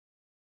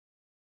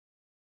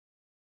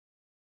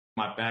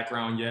my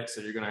background yet,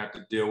 so you're going to have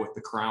to deal with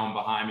the crown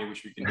behind me,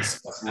 which we can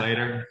discuss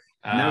later.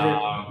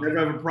 Never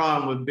have a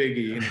problem with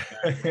Biggie.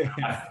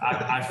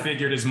 I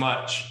figured as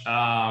much.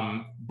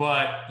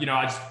 But, you know,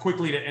 I just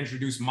quickly to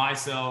introduce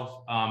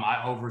myself,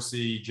 I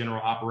oversee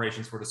general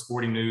operations for the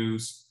Sporting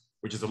News,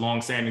 which is a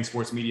longstanding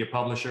sports media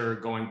publisher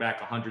going back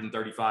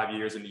 135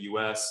 years in the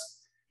US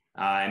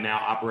and now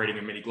operating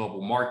in many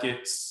global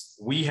markets.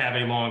 We have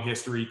a long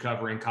history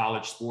covering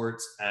college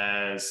sports,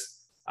 as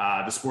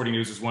the Sporting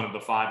News is one of the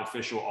 5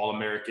 official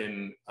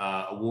All-American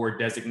award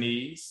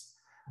designees.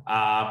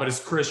 But as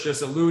Chris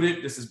just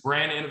alluded, this is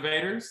Brand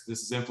Innovators.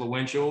 This is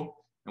influential.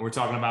 And we're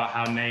talking about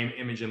how name,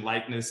 image, and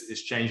likeness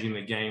is changing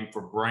the game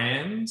for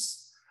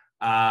brands.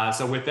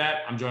 So with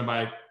that, I'm joined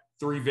by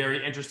 3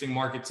 very interesting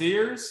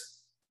marketeers,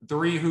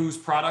 3 whose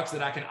products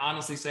that I can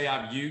honestly say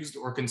I've used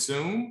or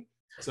consumed.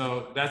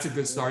 So that's a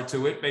good start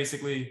to it.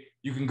 Basically,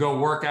 you can go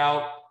work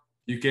out,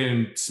 you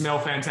can smell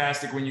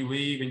fantastic when you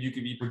leave, and you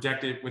can be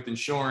protected with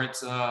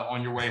insurance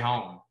on your way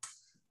home.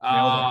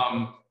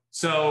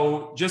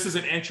 So just as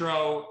an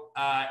intro,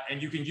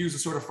 and you can use a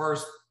sort of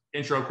first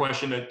intro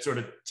question to sort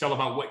of tell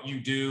about what you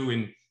do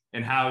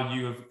and how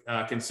you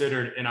have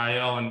considered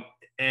NIL. And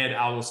Ed,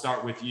 I will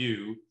start with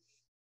you.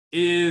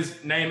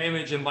 Is name,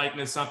 image, and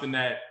likeness something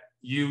that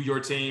your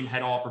team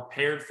had all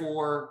prepared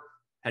for?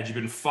 Had you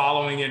been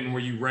following it, and were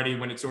you ready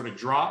when it sort of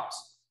dropped?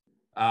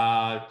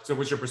 So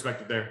what's your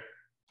perspective there?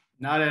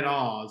 Not at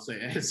all, as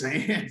an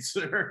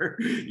answer,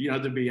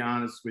 to be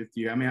honest with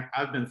you. I mean,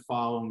 I've been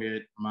following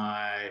it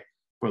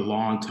for a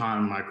long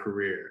time in my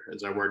career,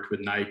 as I worked with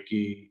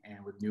Nike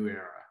and with New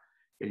Era.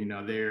 And,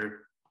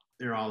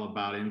 they're all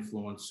about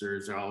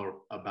influencers, they're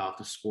all about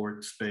the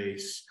sports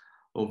space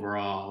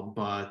overall.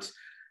 But,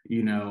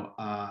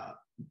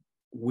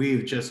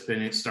 we've just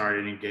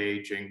started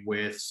engaging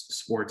with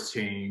sports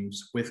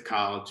teams, with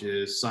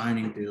colleges,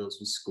 signing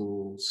deals with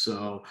schools.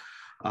 So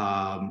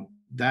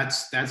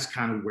that's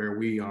kind of where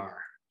we are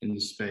in the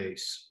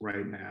space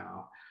right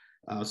now.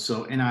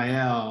 So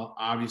NIL,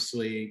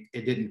 obviously,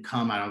 it didn't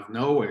come out of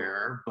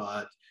nowhere,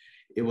 but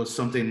it was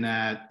something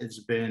that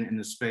it's been in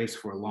the space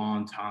for a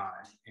long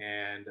time.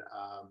 And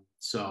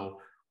so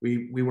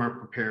we weren't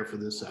prepared for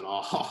this at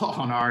all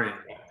on our end.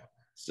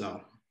 So.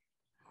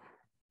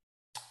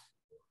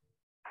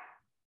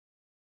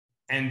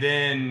 And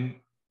then,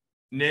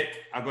 Nick,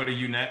 I'll go to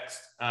you next.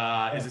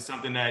 Is it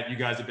something that you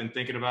guys have been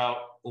thinking about,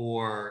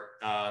 or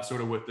sort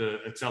of with the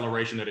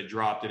acceleration that it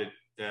dropped,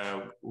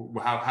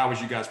 how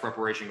was you guys'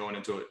 preparation going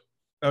into it?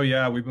 Oh,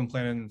 yeah, we've been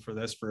planning for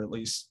this for at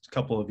least a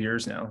couple of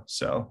years now.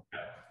 So,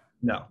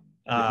 no.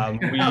 Don't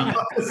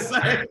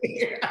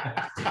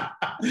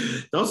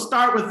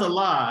start with the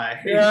lie.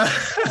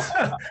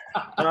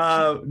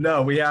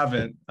 No, we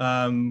haven't.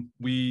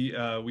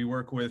 We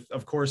work with,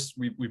 of course,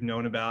 we've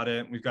known about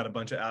it. We've got a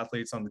bunch of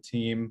athletes on the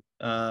team,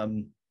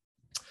 on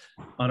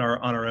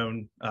our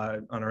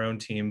own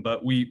team,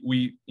 but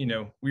we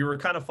were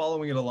kind of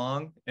following it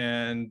along,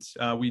 and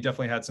we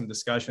definitely had some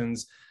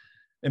discussions.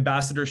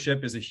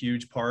 Ambassadorship is a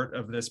huge part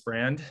of this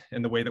brand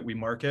and the way that we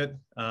market.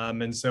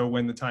 And so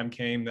when the time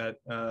came that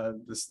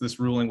this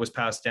ruling was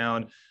passed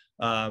down,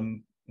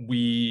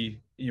 we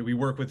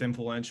work with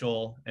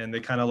Influential, and they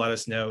kind of let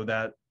us know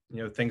that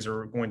things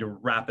are going to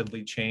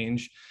rapidly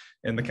change,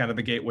 and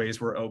the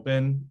gateways were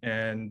open,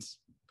 and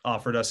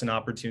offered us an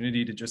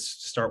opportunity to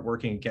just start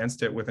working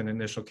against it with an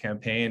initial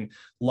campaign.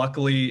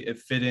 Luckily, it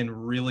fit in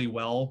really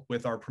well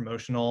with our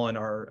promotional and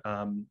our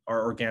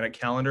organic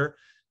calendar.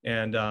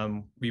 And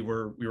we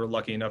were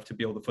lucky enough to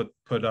be able to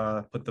put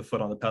the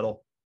foot on the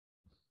pedal.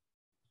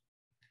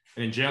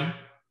 And Jim?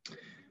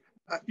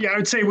 Yeah, I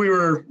would say we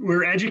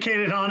were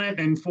educated on it,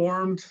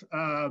 informed,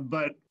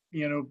 but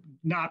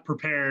not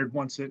prepared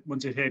once it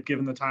hit,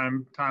 given the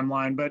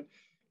timeline. But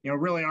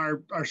really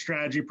our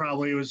strategy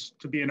probably was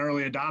to be an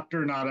early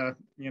adopter, not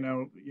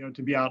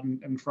to be out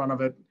in front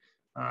of it,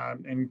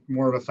 and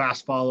more of a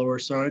fast follower.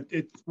 So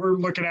we're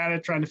looking at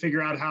it, trying to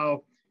figure out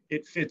how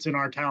it fits in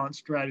our talent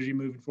strategy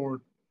moving forward.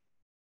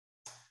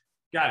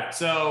 Got it.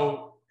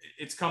 So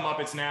it's come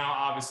up. It's now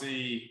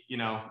obviously,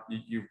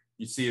 you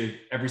see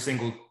every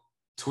single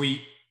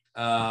tweet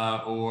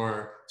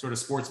or sort of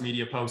sports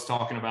media post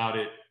talking about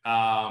it.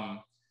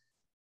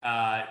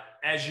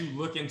 As you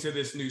look into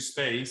this new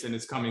space, and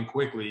it's coming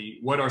quickly,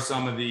 what are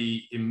some of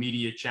the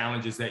immediate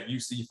challenges that you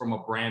see from a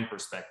brand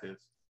perspective?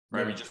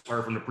 Right. We just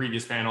heard from the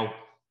previous panel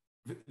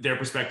their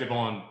perspective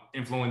on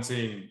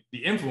influencing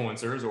the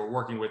influencers or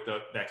working with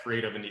that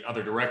creative in the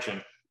other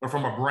direction. But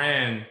from a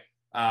brand,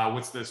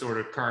 what's the sort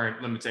of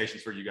current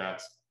limitations for you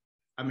guys?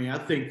 I mean, I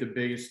think the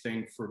biggest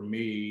thing for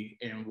me,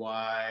 and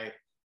why,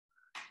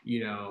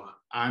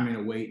 I'm in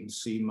a wait and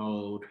see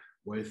mode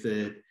with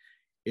it,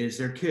 is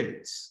their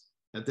kids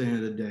at the end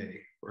of the day,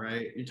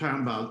 right? You're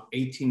talking about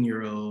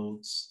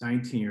 18-year-olds,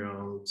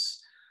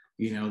 19-year-olds,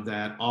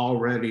 that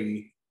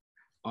already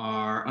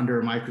are under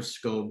a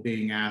microscope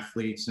being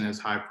athletes and as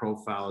high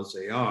profile as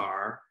they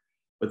are.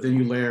 But then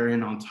you layer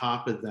in on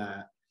top of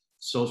that,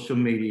 social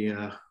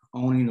media,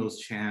 owning those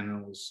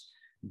channels,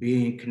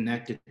 being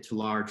connected to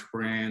large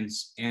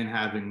brands, and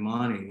having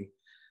money.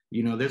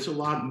 there's a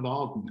lot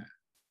involved in that.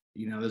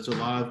 There's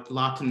a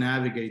lot to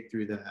navigate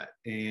through that.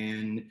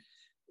 And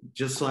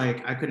just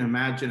like I can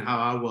imagine how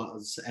I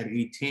was at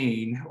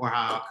 18 or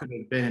how I could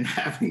have been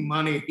having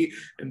money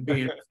and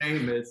being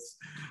famous,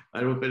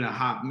 it would have been a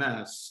hot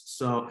mess.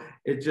 So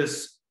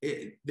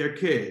they're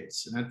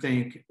kids. And I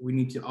think we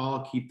need to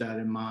all keep that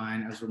in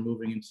mind as we're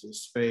moving into the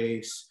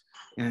space,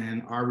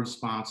 and our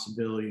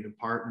responsibility to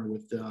partner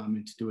with them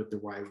and to do it the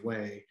right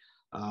way.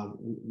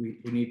 We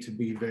need to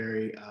be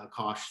very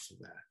cautious of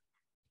that.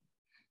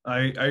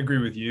 I agree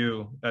with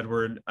you,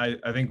 Edward. I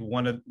think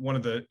one of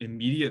the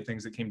immediate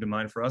things that came to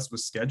mind for us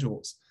was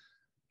schedules.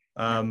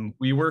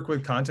 We work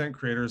with content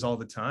creators all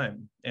the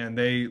time, and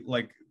they've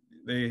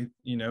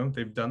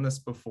done this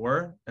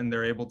before, and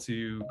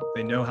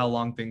they know how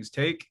long things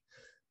take.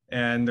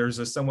 And there's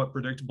a somewhat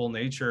predictable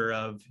nature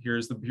of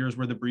here's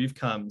where the brief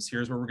comes,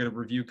 here's where we're going to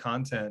review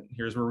content,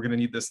 here's where we're going to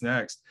need this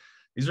next.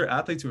 These are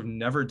athletes who have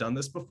never done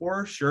this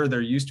before. Sure,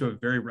 they're used to a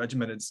very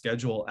regimented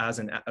schedule as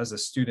a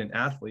student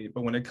athlete,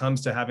 but when it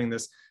comes to having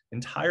this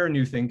entire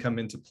new thing come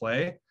into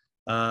play,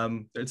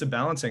 it's a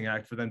balancing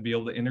act for them to be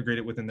able to integrate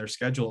it within their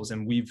schedules.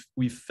 And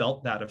we've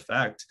felt that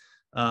effect.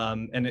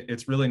 And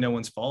it's really no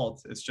one's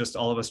fault. It's just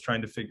all of us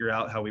trying to figure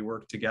out how we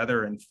work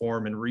together and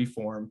form and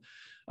reform.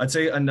 I'd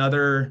say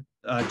another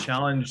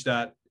challenge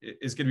that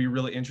is going to be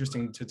really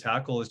interesting to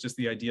tackle is just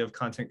the idea of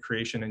content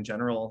creation in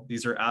general.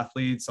 These are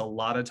athletes. A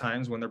lot of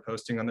times when they're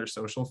posting on their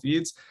social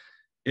feeds,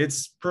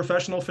 it's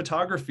professional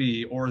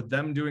photography or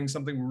them doing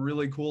something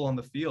really cool on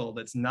the field.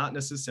 It's not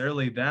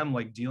necessarily them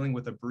like dealing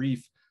with a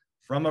brief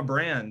from a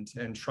brand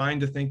and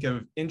trying to think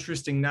of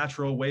interesting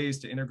natural ways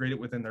to integrate it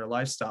within their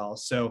lifestyle.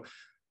 So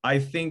I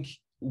think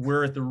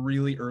we're at the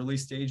really early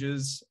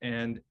stages,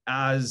 and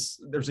as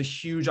there's a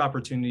huge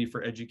opportunity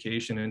for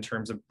education in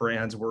terms of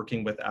brands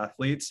working with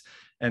athletes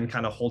and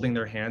kind of holding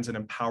their hands and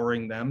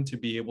empowering them to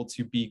be able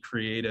to be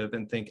creative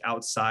and think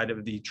outside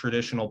of the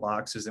traditional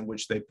boxes in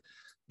which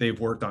they've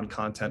worked on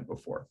content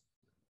before.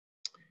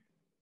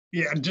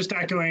 Yeah, just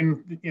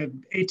echoing,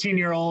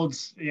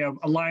 18-year-olds,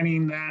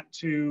 aligning that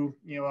to,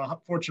 a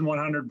Fortune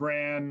 100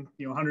 brand,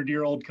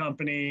 100-year-old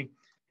company.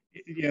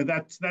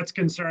 That's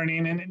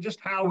concerning. And just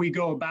how we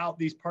go about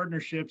these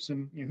partnerships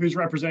and who's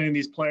representing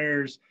these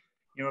players,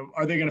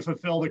 are they going to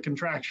fulfill the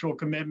contractual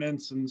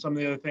commitments and some of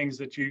the other things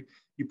that you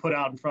put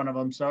out in front of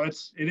them? So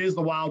it is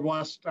the Wild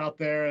West out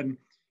there, and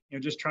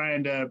just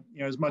trying to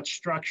as much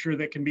structure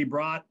that can be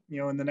brought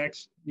in the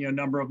next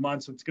number of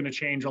months. It's going to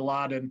change a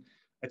lot, and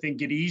I think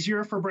get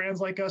easier for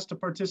brands like us to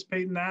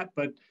participate in that.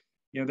 But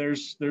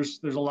there's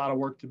a lot of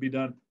work to be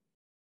done.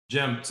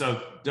 Jim,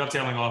 so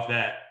dovetailing off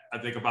that, I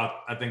think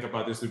about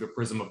this through the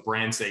prism of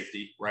brand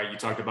safety, right? You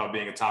talked about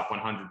being a top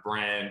 100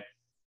 brand,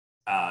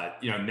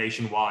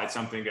 nationwide,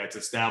 something that's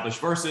established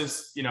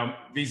versus,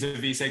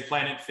 vis-a-vis, say,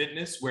 Planet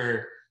Fitness,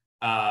 where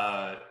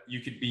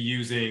you could be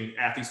using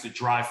athletes to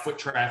drive foot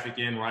traffic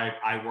in, right?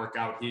 I work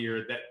out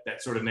here,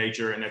 that sort of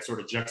nature, and that sort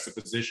of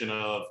juxtaposition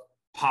of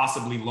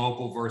possibly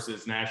local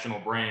versus national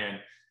brand.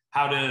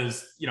 I'm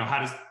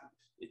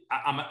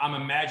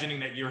imagining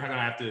that you're going to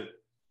have to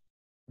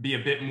be a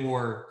bit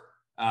more,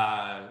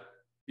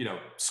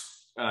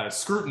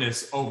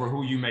 scrutinous over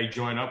who you may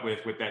join up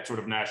with that sort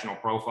of national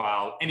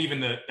profile, and even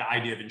the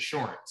idea of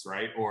insurance,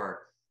 right?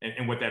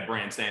 And what that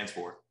brand stands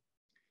for.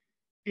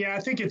 Yeah, I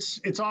think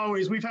it's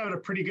always, we've had a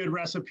pretty good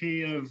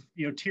recipe of,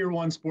 tier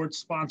one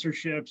sports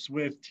sponsorships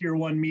with tier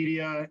one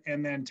media,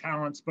 and then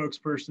talent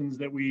spokespersons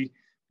that we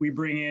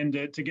bring in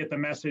to get the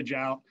message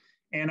out.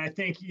 And I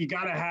think you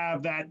got to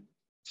have that,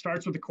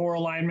 starts with the core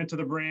alignment to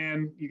the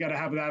brand. You got to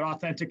have that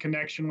authentic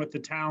connection with the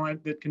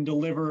talent that can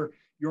deliver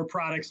your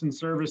products and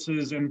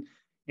services. And,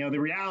 the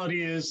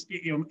reality is,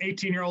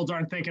 18-year-olds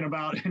aren't thinking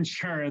about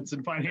insurance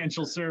and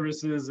financial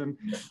services and,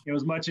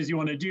 as much as you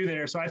want to do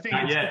there. So I think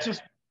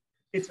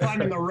it's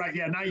finding the right,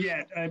 not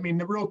yet. I mean,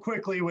 real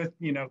quickly with,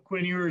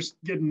 Quinn Ewers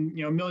getting,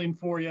 $1.4 million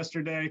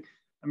yesterday.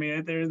 I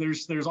mean,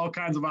 there's all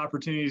kinds of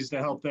opportunities to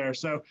help there.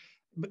 So,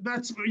 but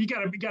that's, you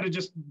got to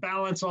just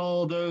balance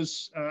all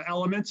those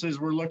elements as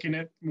we're looking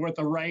at what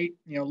the right,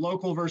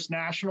 local versus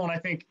national. And I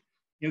think,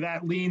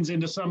 that leans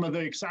into some of the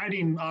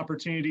exciting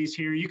opportunities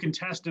here. You can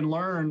test and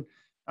learn,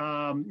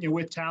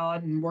 with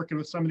talent and working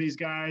with some of these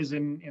guys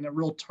in a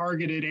real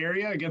targeted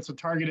area against a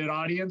targeted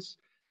audience,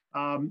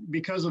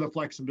 because of the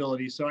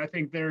flexibility. So I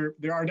think there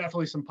are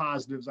definitely some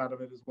positives out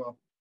of it as well.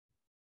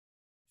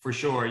 For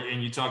sure.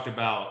 And you talked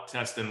about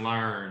test and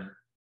learn.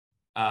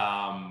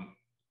 And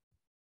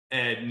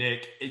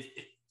Nick,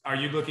 how are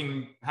you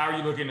looking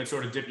to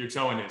sort of dip your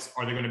toe in this?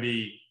 Are they going to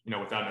be,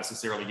 without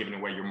necessarily giving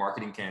away your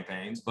marketing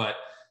campaigns, but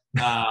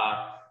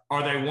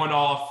are they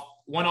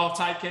one-off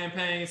type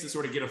campaigns to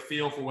sort of get a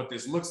feel for what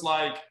this looks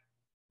like?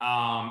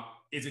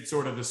 Is it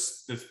sort of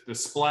the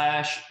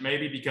splash,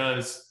 maybe,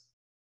 because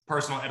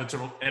personal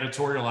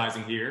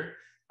editorializing here?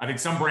 I think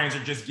some brands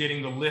are just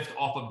getting the lift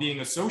off of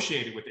being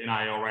associated with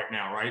NIL right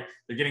now, right?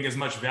 They're getting as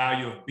much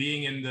value of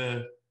being in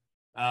the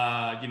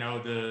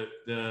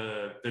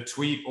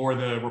tweet or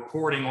the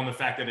reporting on the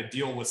fact that a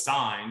deal was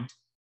signed,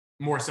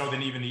 more so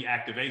than even the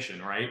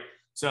activation, right?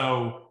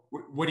 So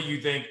what do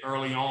you think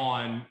early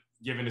on,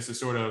 given this has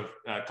sort of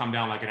come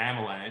down like an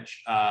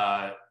avalanche,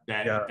 that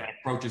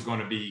approach is going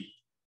to be?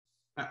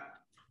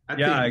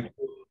 I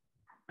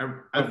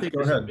think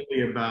it's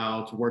really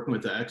about working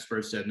with the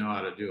experts that know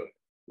how to do it,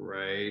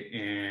 right?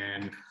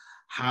 And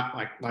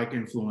how, like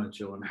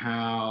influential, and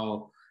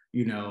how,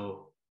 you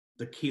know,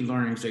 the key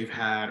learnings they've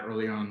had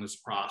early on in this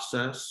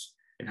process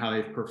and how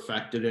they've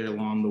perfected it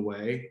along the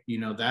way. You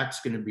know,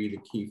 that's going to be the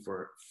key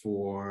for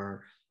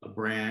a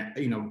brand,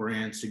 you know,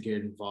 brands to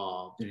get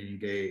involved and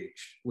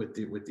engage with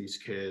these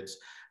kids.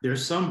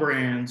 There's some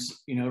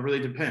brands, you know, it really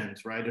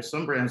depends, right? There's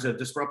some brands that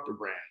disruptor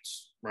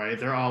brands, right?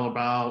 They're all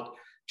about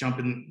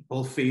jumping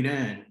both feet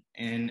in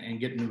and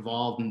getting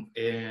involved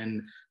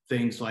in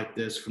things like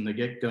this from the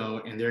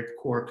get-go, and their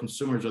core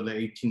consumers are the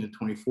 18 to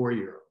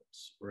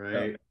 24-year-olds,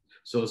 right? Yeah.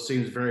 So it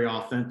seems very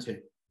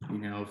authentic, you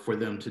know, for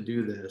them to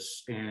do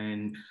this,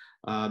 and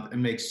it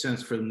makes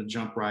sense for them to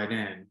jump right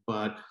in.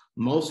 But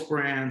most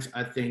brands,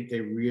 I think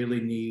they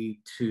really need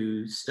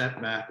to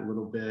step back a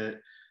little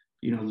bit,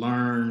 you know,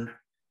 learn,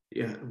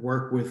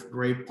 work with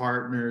great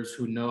partners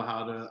who know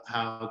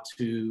how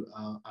to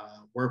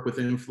work with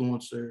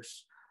influencers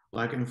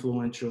like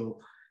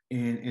Influential,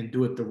 and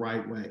do it the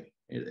right way.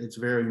 It's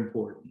very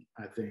important,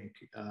 I think,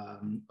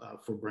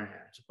 for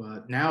brands.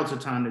 But now it's a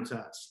time to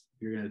test.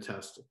 You're going to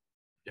test it.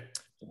 Yeah.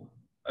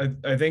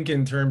 I think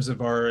in terms of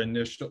our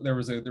initial, there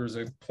was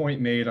a point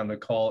made on the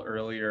call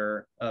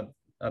earlier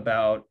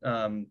about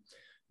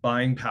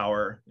buying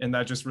power, and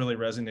that just really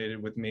resonated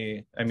with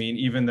me. I mean,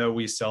 even though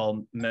we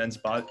sell men's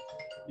body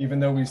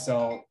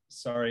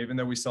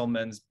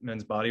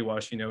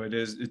wash, you know,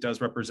 it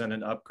does represent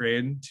an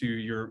upgrade to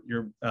your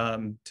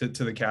to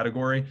the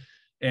category.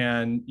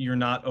 And you're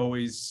not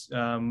always,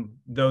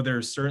 though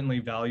there's certainly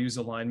values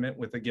alignment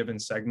with a given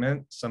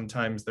segment,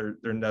 sometimes there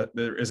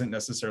isn't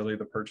necessarily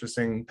the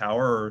purchasing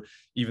power or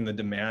even the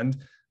demand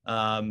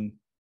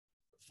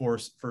for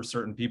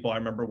certain people. I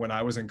remember when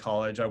I was in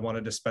college, I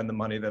wanted to spend the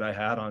money that I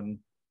had on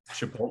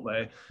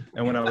Chipotle,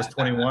 and when I was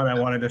 21, I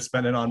wanted to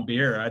spend it on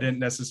beer. I didn't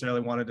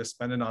necessarily wanted to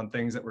spend it on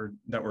things that were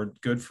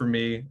good for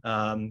me,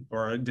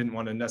 or I didn't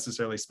want to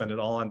necessarily spend it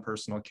all on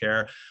personal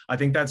care. I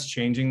think that's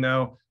changing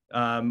though.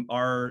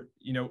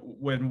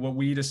 What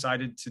we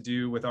decided to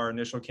do with our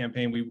initial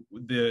campaign,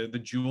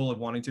 the jewel of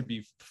wanting to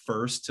be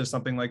first to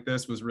something like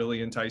this was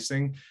really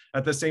enticing.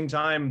 At the same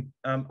time,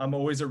 I'm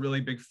always a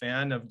really big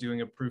fan of doing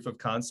a proof of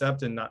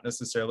concept and not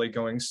necessarily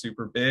going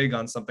super big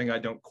on something I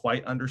don't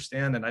quite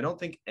understand. And I don't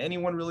think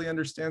anyone really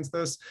understands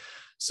this.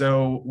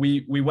 So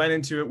we went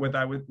into it with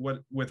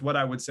what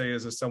I would say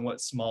is a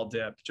somewhat small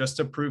dip, just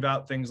to prove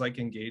out things like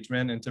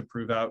engagement and to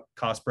prove out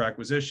cost per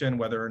acquisition,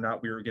 whether or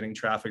not we were getting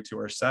traffic to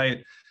our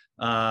site.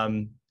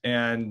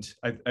 And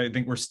I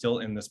think we're still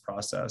in this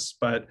process.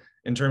 But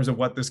in terms of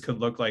what this could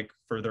look like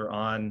further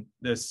on,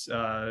 this,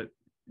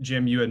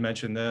 Jim, you had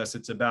mentioned this,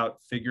 it's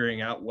about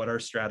figuring out what our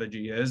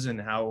strategy is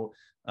and how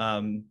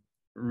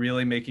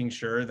really making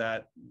sure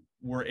that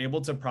we're able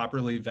to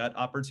properly vet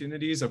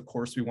opportunities. Of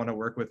course, we want to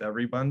work with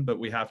everyone, but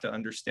we have to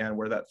understand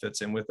where that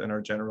fits in within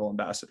our general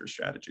ambassador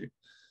strategy.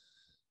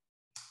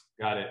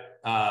 Got it.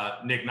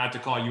 Nick, not to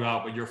call you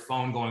out, but your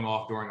phone going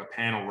off during a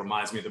panel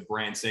reminds me of the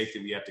brand safety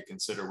we have to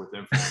consider with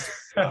influencers.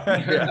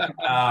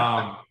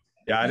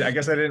 I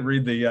guess I didn't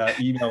read the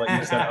email that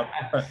you sent up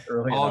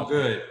earlier. All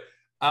good.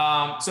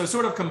 So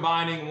sort of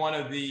combining one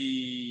of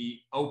the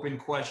open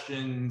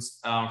questions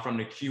from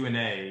the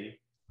Q&A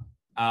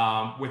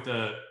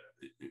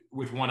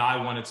with one I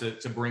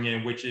wanted to bring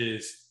in, which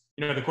is,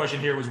 you know, the question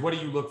here was, what do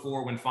you look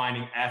for when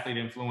finding athlete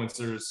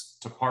influencers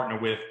to partner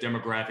with,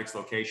 demographics,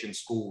 location,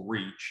 school,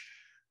 reach?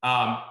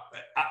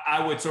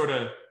 I would sort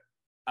of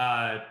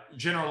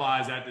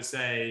generalize that to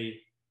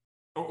say,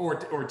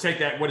 or take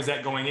that, what is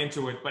that going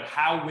into it, but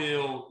how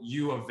will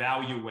you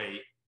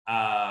evaluate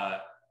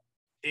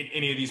in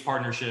any of these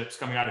partnerships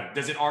coming out of it?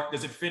 Does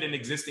it fit an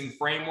existing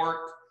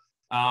framework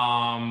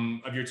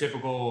of your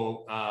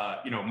typical,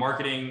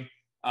 marketing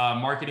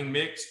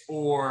mix,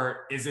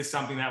 or is this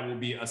something that will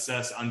be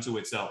assessed unto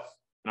itself?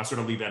 And I'll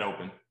sort of leave that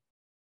open.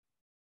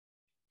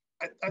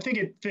 I think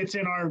it fits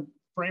in our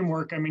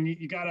framework. I mean,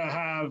 you got to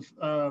have,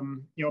 a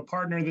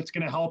partner that's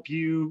going to help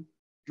you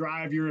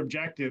drive your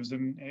objectives.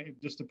 And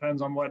it just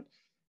depends on what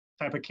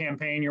type of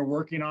campaign you're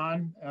working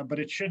on, but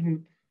it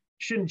shouldn't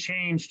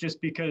change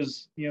just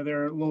because,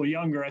 they're a little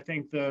younger. I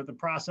think the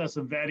process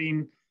of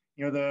vetting,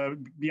 the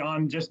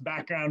beyond just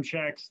background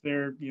checks,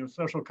 their,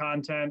 social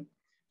content,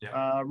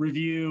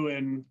 review,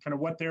 and kind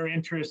of what their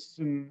interests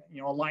and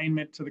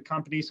alignment to the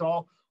company.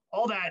 So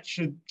all that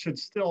should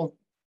still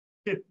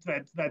fit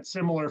that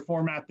similar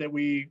format that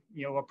we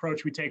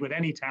approach we take with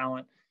any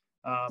talent.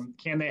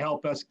 Can they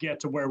help us get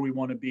to where we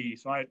want to be?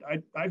 So I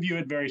view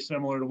it very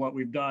similar to what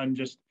we've done.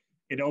 Just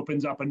it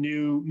opens up a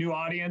new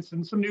audience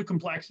and some new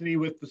complexity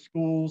with the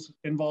school's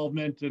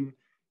involvement and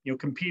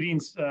competing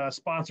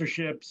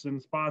sponsorships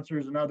and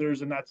sponsors and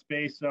others in that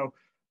space. So,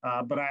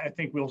 but I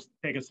think we'll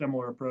take a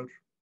similar approach.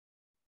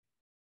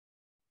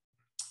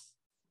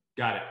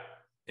 Got it.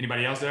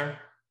 Anybody else there?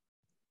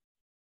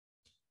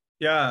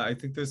 Yeah, I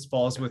think this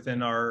falls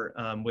within our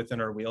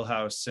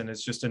wheelhouse, and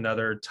it's just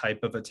another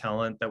type of a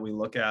talent that we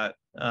look at.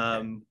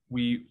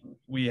 We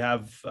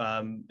have,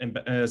 and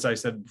as I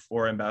said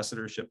before,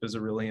 ambassadorship is a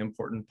really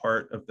important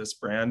part of this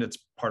brand. It's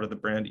part of the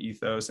brand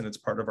ethos, and it's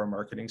part of our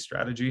marketing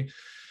strategy.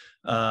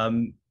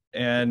 And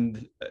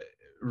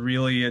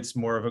really, it's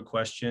more of a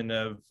question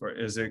of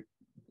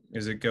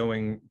is it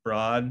going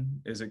broad?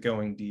 Is it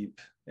going deep?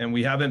 And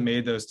we haven't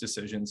made those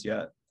decisions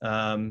yet.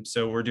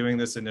 So we're doing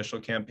this initial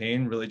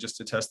campaign really just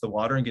to test the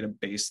water and get a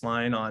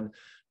baseline on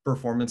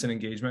performance and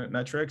engagement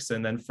metrics.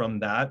 And then from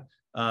that,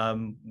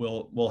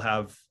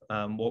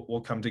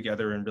 we'll come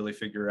together and really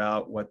figure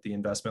out what the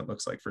investment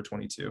looks like for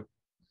 22.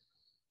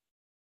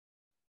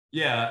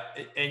 Yeah,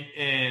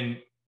 and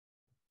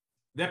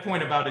that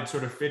point about it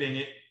sort of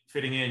fitting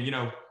in, you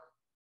know,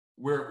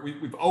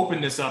 we've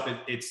opened this up.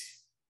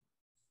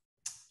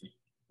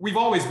 We've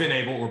always been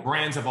able, or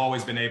brands have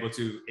always been able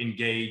to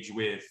engage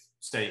with,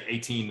 say,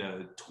 18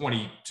 to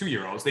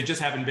 22-year-olds. They just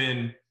haven't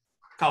been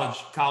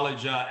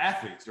college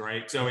athletes,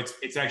 right? So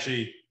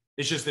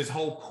it's just this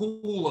whole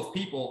pool of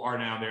people are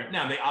now there.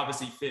 Now they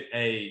obviously fit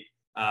a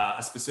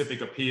specific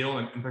appeal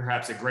and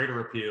perhaps a greater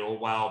appeal,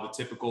 while the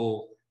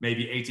typical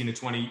maybe 18 to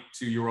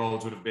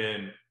 22-year-olds would have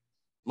been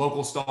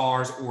local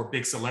stars or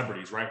big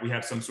celebrities, right? We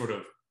have some sort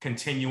of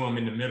continuum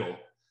in the middle.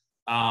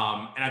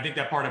 And I think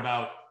that part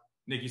about,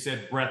 Nick, you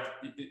said breadth,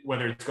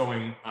 whether it's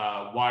going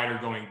wide or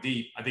going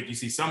deep. I think you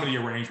see some of the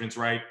arrangements,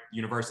 right?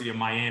 University of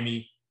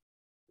Miami,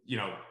 you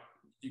know,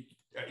 you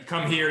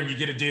come here and you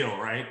get a deal,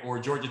 right? Or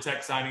Georgia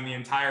Tech signing the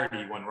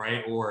entirety one,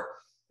 right? Or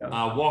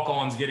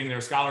walk-ons getting their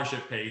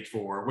scholarship paid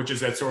for, which is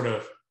that sort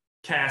of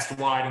cast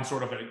wide and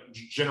sort of a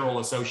general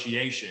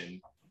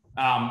association.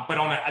 But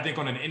I think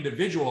on an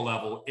individual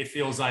level, it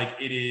feels like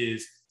it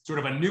is sort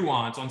of a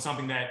nuance on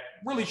something that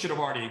really should have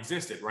already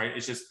existed, right?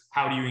 It's just,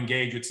 how do you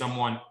engage with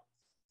someone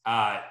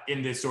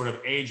in this sort of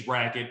age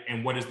bracket,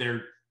 and what is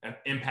their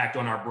impact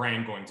on our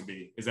brand going to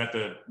be? Is that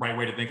the right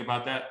way to think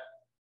about that?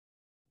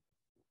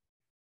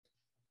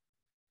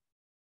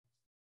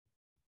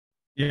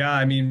 Yeah,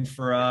 I mean,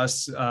 for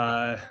us,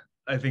 I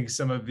think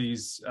some of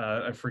these,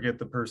 I forget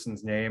the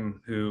person's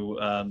name who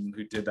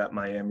did that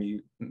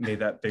made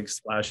that big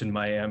splash in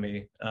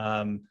Miami.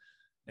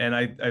 And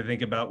I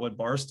think about what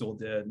Barstool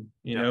did.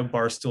 You know,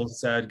 Barstool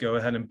said, go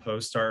ahead and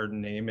post our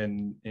name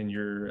in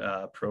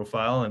your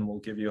profile, and we'll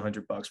give you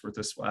 $100 worth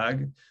of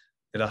swag.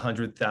 Did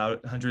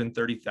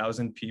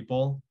 130,000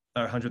 people,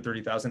 or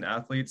 130,000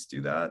 athletes do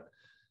that?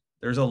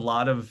 There's a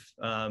lot of,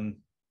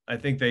 I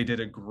think they did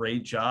a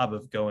great job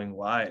of going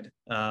wide.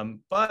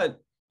 But,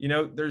 you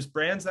know, there's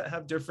brands that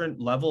have different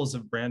levels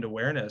of brand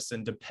awareness,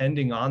 and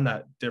depending on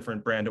that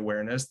different brand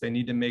awareness, they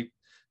need to make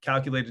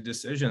calculated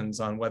decisions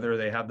on whether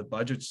they have the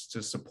budgets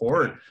to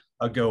support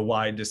a go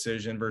wide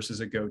decision versus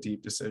a go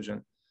deep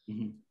decision.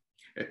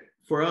 Mm-hmm.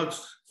 For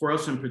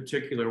us in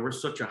particular, we're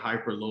such a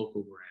hyper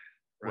local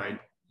brand, right?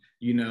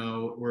 You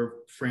know, we're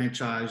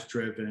franchise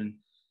driven.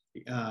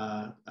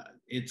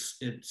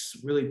 It's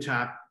really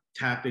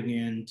tapping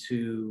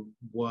into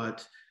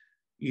what,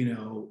 you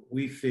know,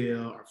 we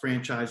feel, our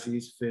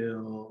franchisees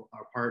feel,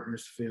 our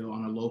partners feel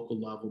on a local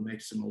level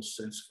makes the most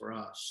sense for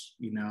us.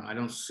 You know, I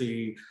don't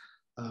see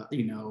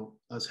you know,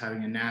 us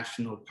having a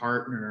national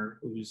partner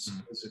who's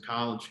a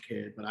college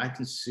kid, but I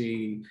can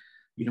see,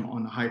 you know,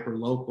 on a hyper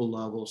local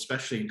level,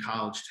 especially in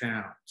college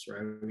towns,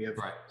 right? We have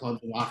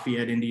clubs in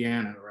Lafayette,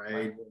 Indiana,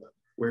 right?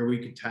 Where we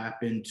could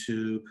tap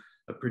into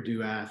a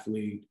Purdue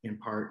athlete and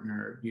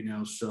partner, you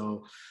know.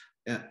 So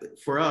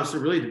for us, it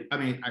really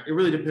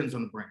depends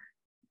on the brand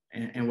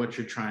and what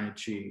you're trying to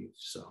achieve.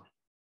 So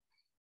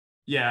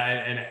yeah,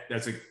 and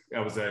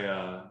that was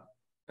a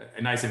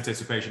nice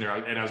anticipation there.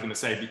 And I was going to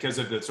say, because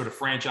of the sort of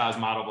franchise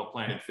model of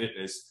Planet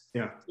Fitness,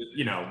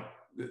 you know,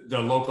 the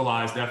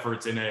localized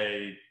efforts in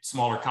a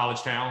smaller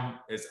college town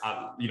is,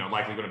 you know,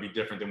 likely going to be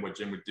different than what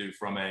Jim would do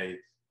from a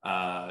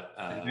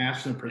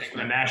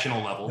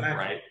national level,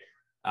 right?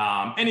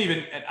 And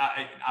even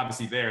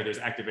obviously there's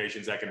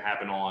activations that can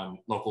happen on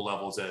local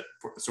levels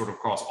sort of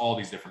across all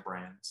these different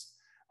brands.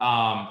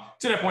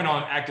 To that point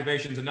on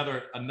activations,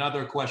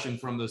 another question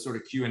from the sort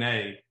of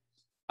Q&A.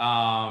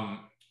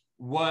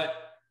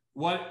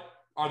 What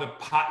are the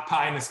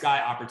pie in the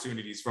sky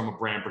opportunities from a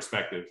brand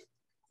perspective?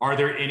 Are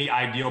there any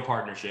ideal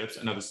partnerships?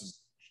 I know this is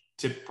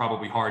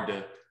probably hard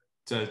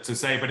to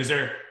say, but is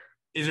there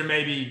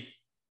maybe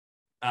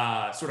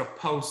sort of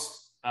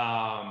post,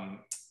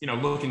 you know,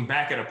 looking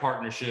back at a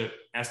partnership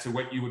as to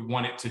what you would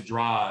want it to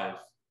drive?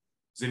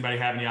 Does anybody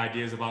have any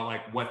ideas about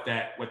like what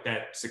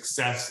that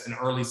success, an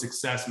early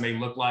success, may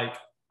look like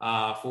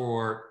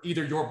for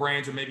either your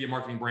brands or maybe a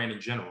marketing brand in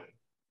general?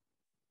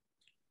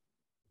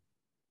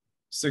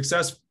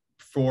 Success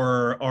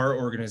for our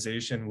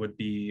organization would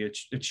be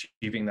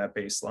achieving that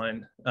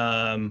baseline.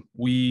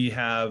 We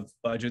have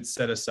budgets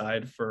set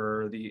aside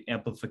for the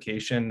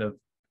amplification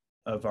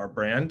of our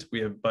brand.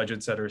 We have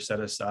budgets that are set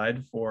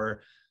aside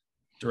for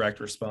direct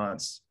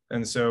response.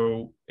 And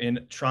so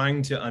in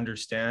trying to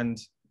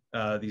understand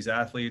these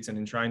athletes and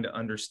in trying to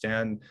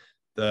understand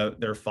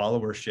their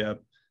followership,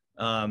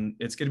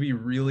 It's going to be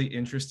really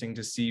interesting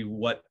to see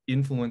what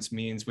influence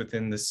means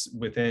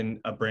within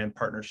a brand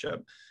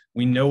partnership.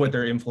 We know what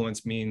their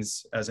influence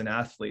means as an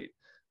athlete,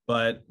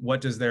 but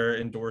what does their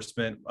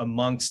endorsement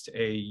amongst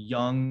a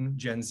young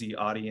Gen Z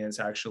audience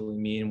actually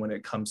mean when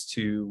it comes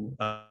to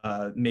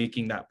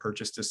making that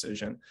purchase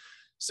decision?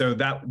 So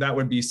that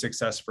would be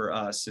success for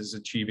us, is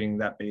achieving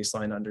that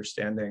baseline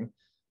understanding.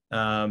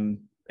 And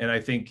I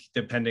think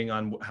depending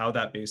on how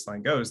that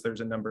baseline goes,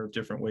 there's a number of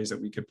different ways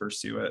that we could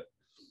pursue it.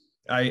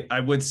 I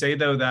would say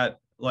though that,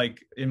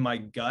 like, in my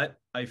gut,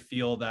 I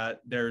feel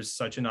that there's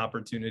such an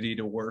opportunity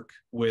to work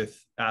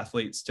with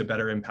athletes to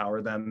better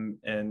empower them,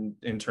 and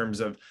in terms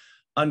of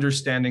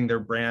understanding their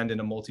brand in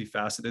a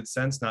multifaceted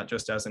sense, not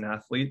just as an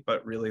athlete,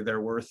 but really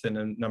their worth in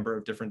a number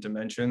of different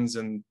dimensions,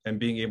 and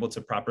being able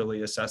to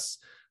properly assess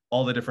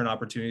all the different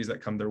opportunities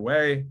that come their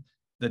way,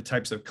 the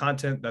types of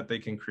content that they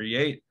can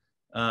create.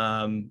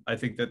 I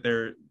think that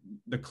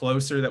the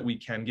closer that we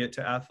can get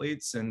to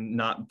athletes and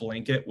not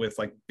blanket with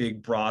like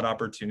big, broad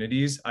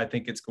opportunities, I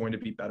think it's going to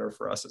be better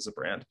for us as a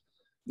brand.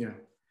 Yeah,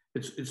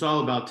 it's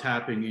all about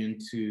tapping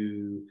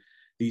into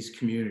these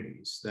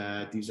communities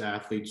that these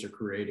athletes are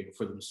creating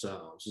for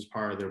themselves as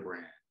part of their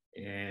brand,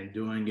 and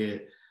doing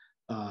it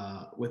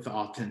with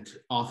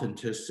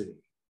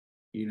authenticity.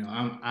 You know,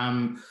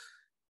 I'm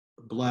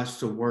blessed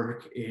to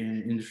work in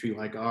an industry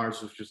like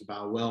ours, which is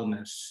about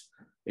wellness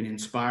and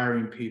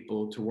inspiring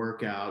people to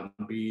work out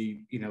and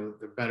be, you know,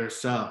 their better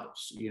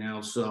selves, you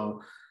know.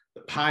 So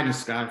the pie in the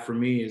sky for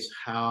me is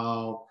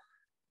how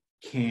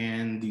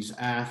can these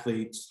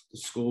athletes, the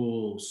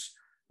schools,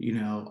 you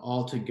know,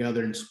 all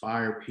together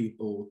inspire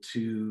people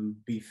to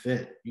be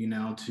fit, you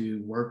know,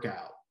 to work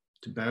out,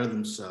 to better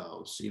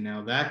themselves. You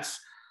know, that's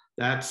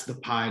the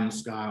pie in the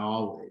sky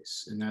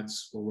always. And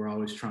that's what we're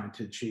always trying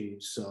to achieve.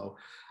 So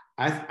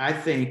I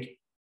think,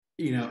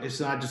 you know, it's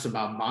not just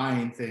about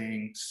buying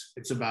things,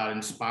 it's about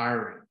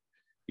inspiring,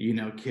 you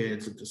know,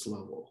 kids at this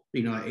level,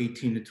 you know,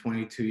 18 to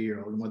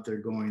 22-year-old, and what they're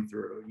going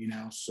through, you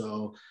know.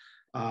 So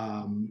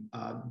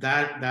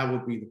that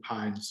would be the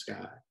pie in the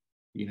sky,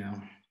 you know.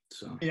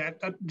 So yeah,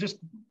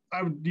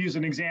 I would use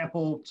an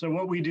example. So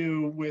what we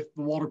do with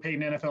the Walter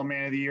Payton NFL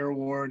Man of the Year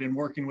Award, and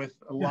working with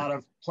a lot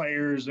of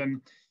players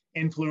and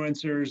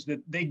influencers,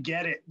 that they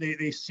get it.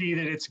 They see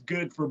that it's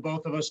good for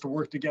both of us to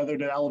work together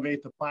to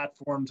elevate the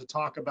platform, to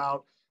talk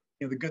about,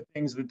 you know, the good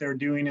things that they're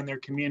doing in their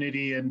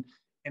community, and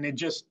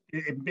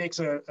it makes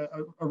a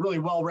really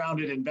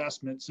well-rounded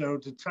investment. So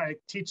to try to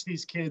teach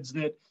these kids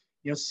that,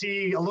 you know,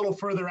 see a little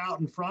further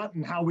out in front,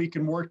 and how we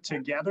can work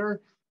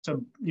together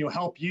to, you know,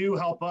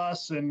 help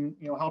us, and,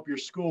 you know, help your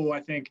school,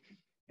 I think,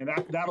 and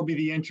that'll be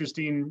the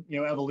interesting,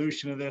 you know,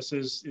 evolution of this,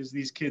 is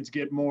these kids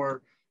get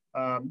more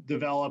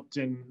developed,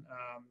 and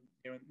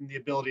you know, the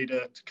ability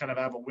to kind of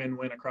have a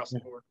win-win across the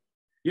board.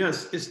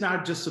 Yes, it's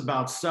not just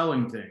about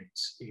selling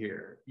things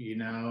here, you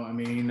know. I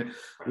mean,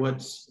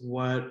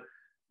 what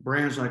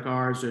brands like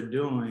ours are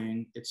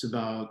doing, it's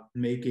about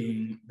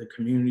making the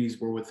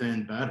communities we're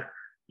within better,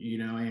 you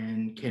know.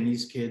 And can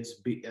these kids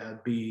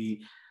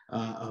be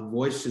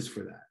voices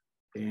for that?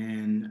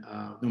 And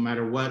no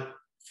matter what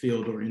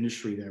field or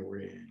industry that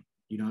we're in,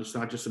 you know, it's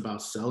not just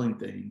about selling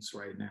things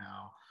right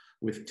now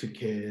to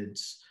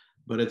kids,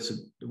 but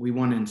we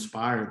want to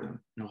inspire them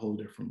in a whole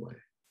different way.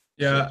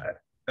 Yeah. So,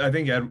 I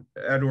think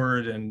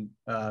Edward and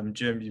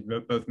Jim,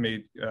 you both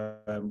made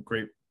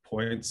great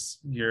points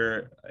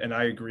here, and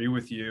I agree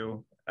with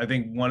you. I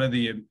think one of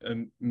the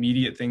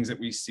immediate things that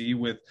we see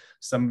with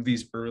some of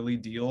these early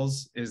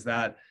deals is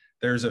that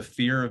there's a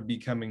fear of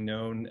becoming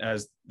known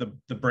as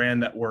the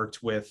brand that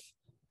worked with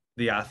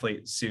the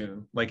athlete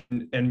soon. Like,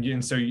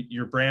 and so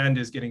your brand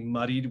is getting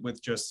muddied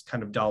with just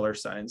kind of dollar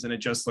signs, and it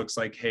just looks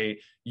like, hey,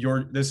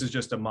 this is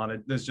just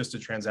a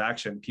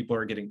transaction. People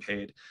are getting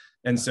paid.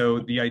 And so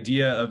the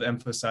idea of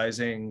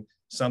emphasizing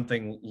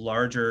something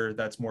larger,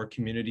 that's more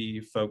community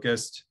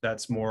focused,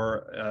 that's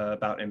more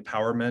about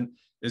empowerment,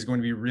 is going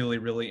to be really,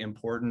 really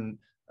important.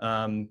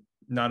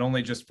 Not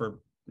only just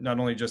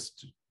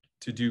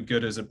to do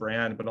good as a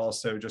brand, but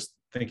also just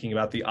thinking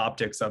about the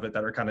optics of it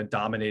that are kind of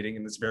dominating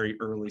in this very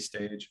early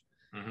stage.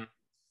 Mm-hmm.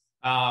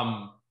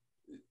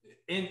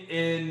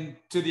 In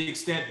to the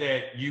extent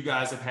that you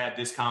guys have had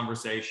this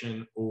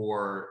conversation,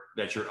 or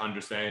that you're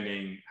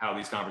understanding how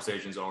these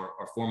conversations are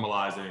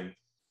formalizing,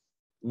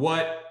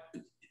 what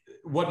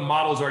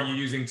models are you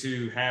using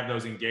to have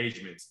those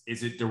engagements?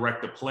 Is it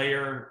direct to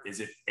player? Is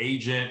it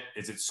agent?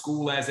 Is it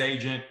school as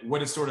agent?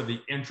 What is sort of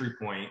the entry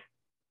point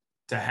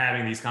to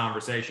having these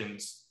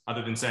conversations,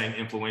 other than saying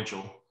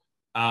influential,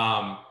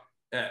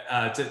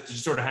 to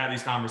sort of have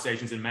these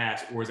conversations in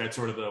mass? Or is that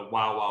sort of the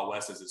wild, wild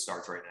west as it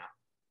starts right now?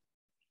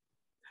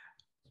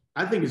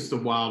 I think it's the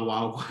wild,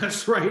 wild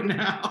west right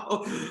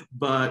now.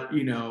 But,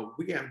 you know,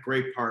 we have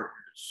great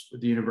partners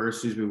with the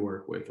universities we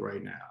work with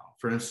right now.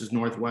 For instance,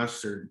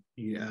 Northwestern,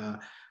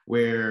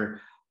 where,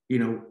 you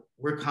know,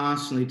 we're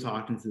constantly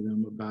talking to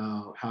them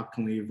about how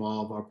can we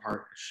evolve our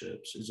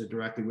partnerships? Is it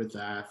directly with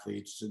the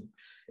athletes?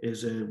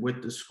 Is it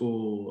with the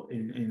school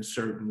in a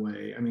certain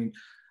way? I mean,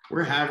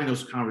 we're having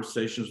those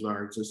conversations with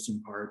our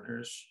existing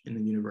partners in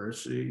the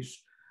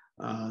universities,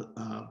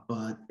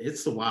 but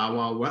it's the wild,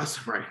 wild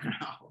west right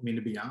now. I mean,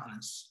 to be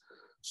honest.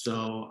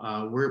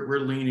 So we're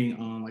leaning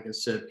on, like I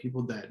said,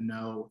 people that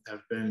know,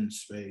 have been in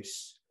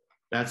space.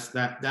 That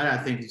I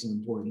think is an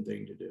important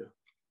thing to do.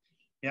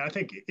 Yeah,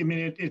 I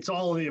mean, it's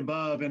all of the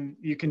above, and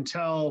you can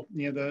tell,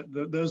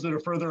 those that are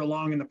further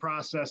along in the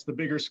process, the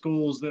bigger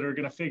schools that are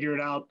going to figure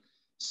it out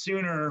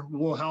sooner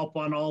will help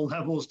on all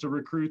levels to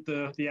recruit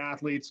the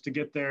athletes to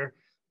get their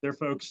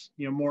folks,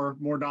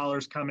 more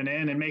dollars coming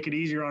in and make it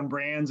easier on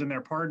brands and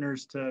their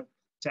partners to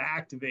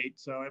activate.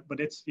 So, but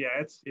it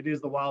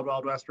is the wild,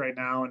 wild west right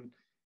now, and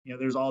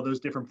there's all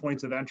those different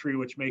points of entry,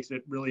 which makes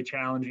it really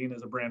challenging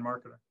as a brand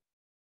marketer.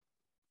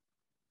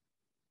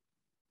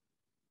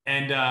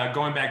 And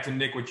going back to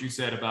Nick, what you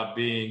said about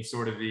being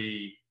sort of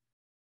being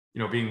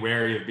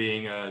wary of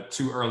being a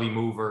too early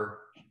mover,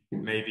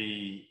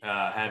 maybe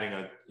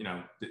having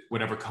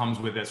whatever comes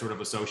with that sort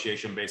of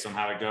association based on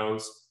how it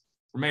goes,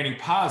 remaining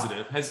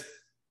positive.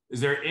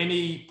 Is there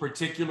any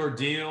particular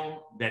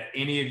deal that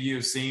any of you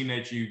have seen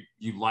that you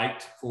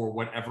liked for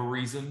whatever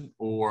reason,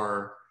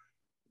 or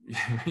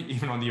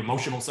even on the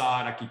emotional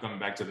side? I keep coming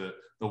back to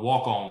the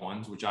walk-on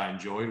ones, which I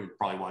enjoyed. We've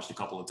probably watched a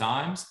couple of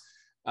times.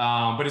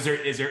 But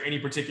is there any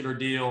particular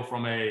deal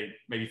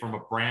maybe from a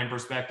brand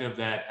perspective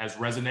that has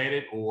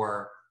resonated,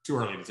 or too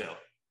early to tell?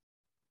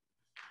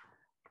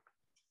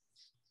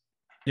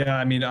 Yeah,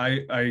 I mean,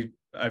 I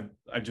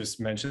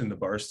just mentioned the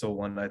Barstool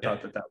one. I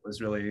thought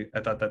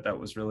that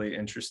was really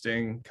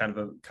interesting, kind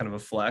of a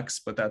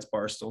flex, but that's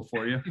Barstool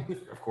for you.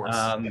 Of course.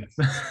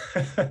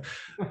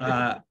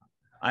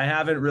 I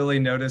haven't really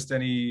noticed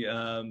any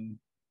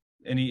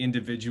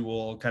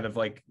individual kind of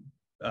like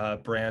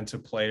brand to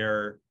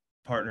player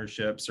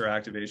partnerships or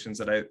activations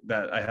that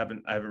I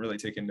haven't really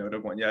taken note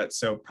of one yet.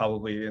 So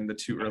probably in the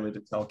too early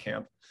to tell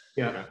camp.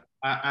 Yeah,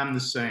 I'm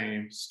the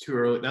same. It's too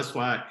early. That's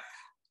why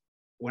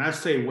when I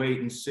say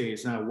wait and see,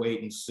 it's not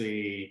wait and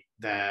see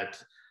that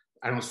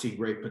I don't see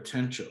great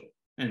potential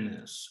in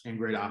this and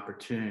great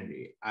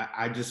opportunity.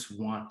 I just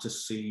want to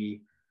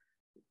see,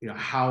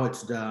 how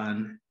it's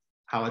done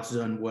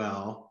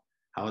well,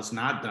 how it's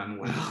not done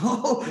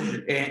well,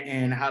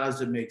 and how does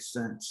it make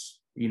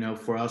sense,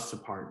 for us to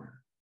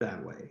partner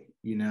that way,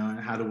 and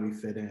how do we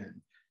fit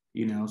in,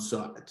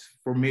 so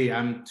for me,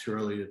 I'm too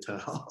early to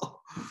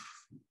tell.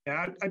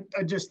 Yeah,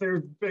 I just,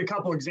 there's been a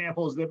couple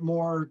examples that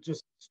more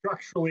just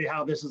structurally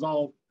how this is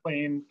all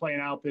playing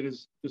out that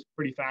is just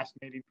pretty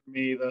fascinating for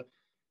me.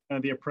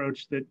 The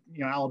approach that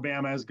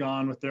Alabama has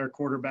gone with their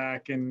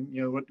quarterback, and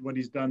what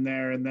he's done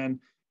there, and then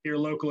here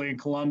locally in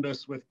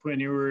Columbus with Quinn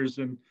Ewers,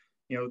 and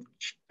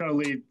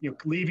totally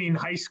leaving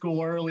high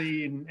school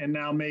early and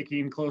now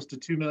making close to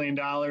 $2 million,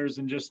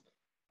 and just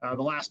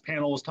the last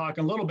panel was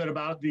talking a little bit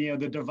about the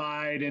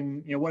divide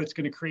and what it's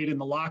going to create in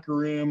the locker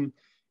room,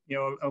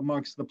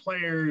 amongst the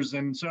players.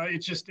 And so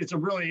it's a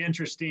really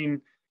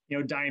interesting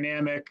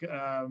dynamic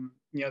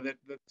that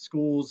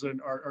schools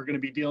are going to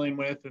be dealing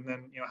with, and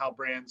then how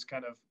brands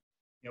kind of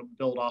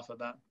build off of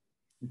that.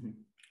 Mm-hmm.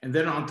 And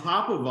then on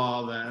top of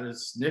all that,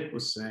 as Nick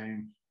was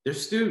saying, they're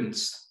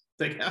students.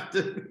 They have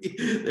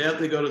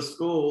to go to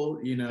school.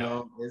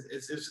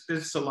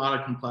 It's a lot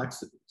of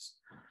complexities.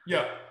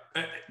 Yeah.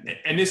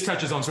 And this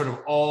touches on sort of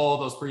all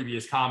those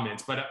previous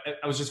comments, but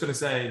I was just going to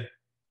say,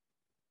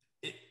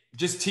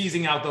 just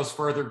teasing out those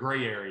further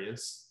gray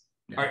areas.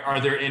 Yeah.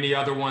 Are there any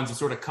other ones that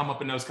sort of come up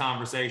in those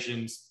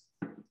conversations?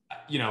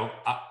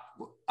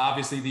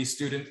 Obviously these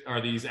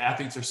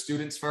athletes are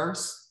students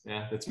first.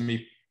 Yeah, that's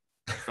me.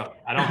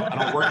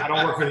 I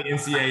don't work for the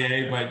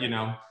NCAA,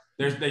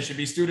 but they should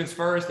be students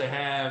first. They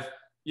have,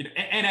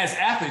 and as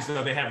athletes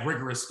though, they have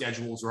rigorous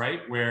schedules,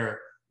 right?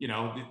 Where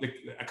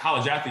a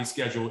college athlete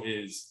schedule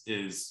is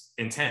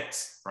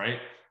intense, right?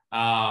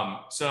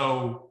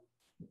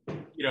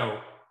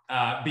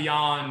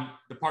 Beyond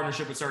the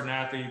partnership with certain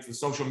athletes, the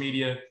social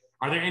media,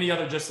 are there any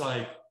other just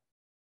like,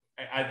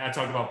 I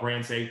talked about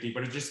brand safety,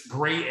 but it's just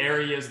gray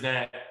areas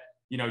that,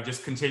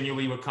 just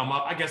continually would come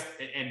up, I guess,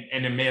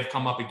 and it may have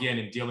come up again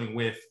in dealing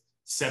with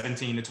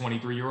 17 to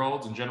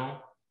 23-year-olds in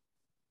general?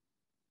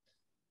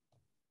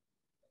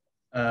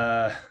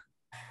 I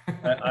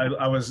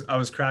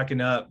was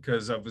cracking up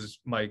because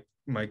my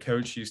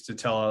coach used to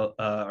tell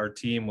our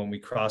team when we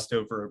crossed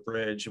over a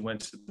bridge and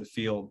went to the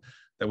field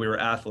that we were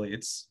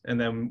athletes, and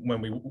then when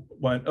we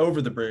went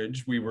over the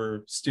bridge, we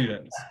were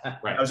students.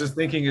 Right. I was just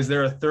thinking, is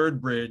there a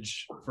third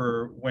bridge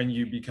for when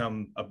you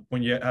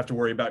when you have to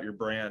worry about your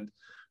brand,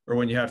 or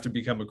when you have to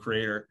become a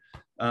creator?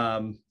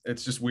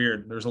 It's just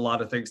weird. There's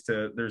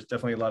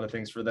definitely a lot of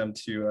things for them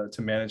to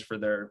manage for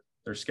their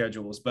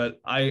schedules. But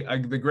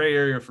the gray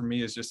area for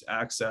me is just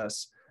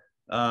access.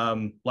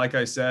 Like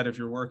I said, if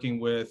you're working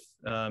with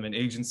an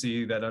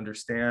agency that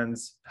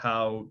understands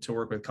how to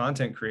work with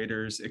content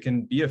creators, it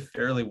can be a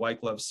fairly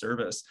white glove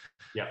service.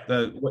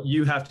 Yeah. What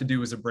you have to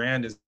do as a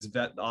brand is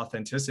vet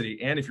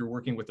authenticity. And if you're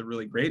working with a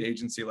really great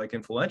agency like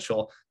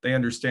Influential, they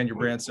understand your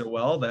brand so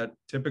well that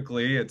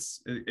typically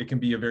it can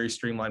be a very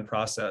streamlined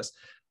process.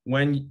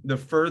 when the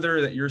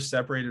further that you're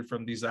separated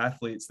from these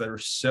athletes that are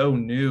so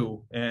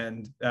new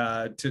and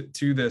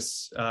to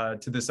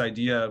this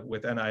idea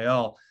with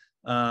NIL,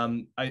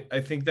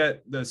 I think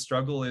that the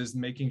struggle is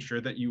making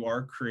sure that you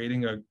are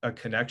creating a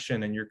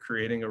connection and you're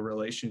creating a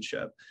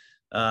relationship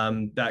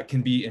that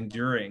can be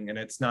enduring. And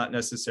it's not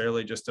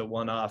necessarily just a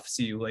one-off,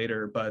 see you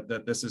later, but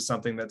that this is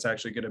something that's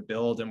actually going to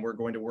build and we're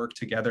going to work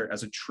together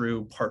as a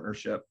true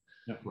partnership.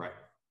 Yeah, right.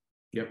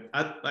 Yep.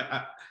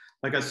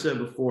 Like I said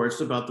before,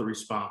 it's about the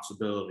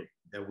responsibility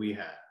that we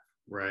have,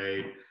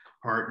 right?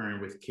 Partnering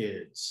with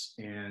kids.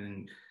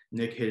 And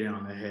Nick hit it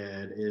on the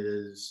head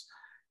is,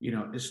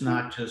 it's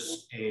not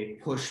just a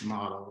push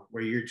model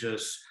where you're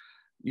just,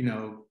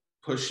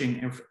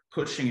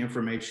 pushing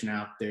information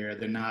out there.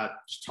 They're not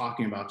just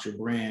talking about your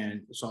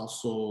brand. It's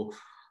also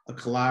a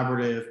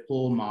collaborative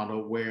pull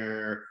model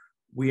where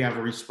we have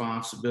a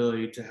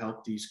responsibility to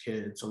help these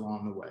kids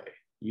along the way,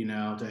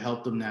 to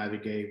help them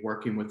navigate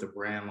working with a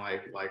brand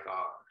like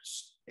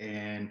ours,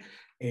 and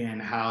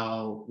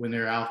how when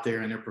they're out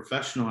there and they're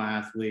professional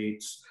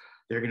athletes,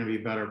 they're going to be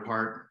better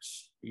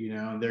partners.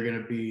 They're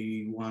going to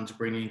be ones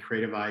bringing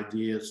creative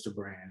ideas to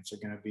brands. They're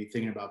going to be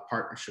thinking about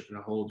partnership in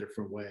a whole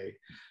different way.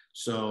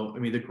 So,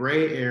 the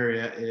gray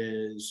area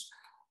is,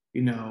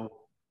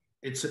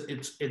 it's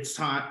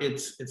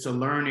a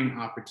learning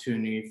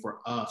opportunity for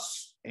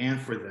us and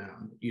for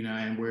them,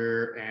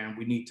 and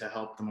we need to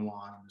help them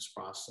along in this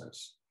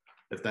process,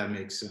 if that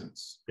makes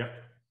sense. Yep.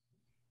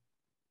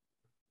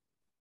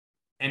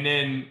 And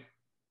then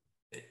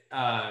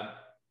I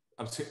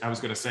was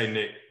going to say,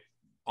 Nick,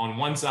 on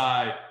one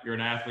side, you're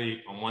an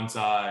athlete. On one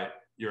side,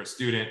 you're a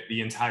student.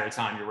 The entire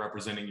time you're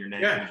representing your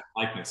name and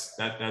likeness.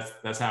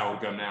 That's how it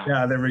would go now.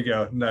 Yeah, there we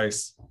go.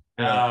 Nice.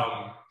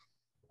 Yeah.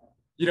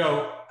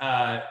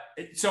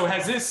 So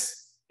has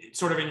this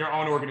sort of in your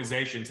own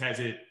organizations, has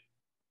it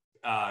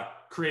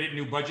created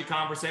new budget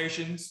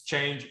conversations,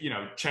 changed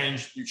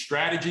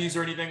strategies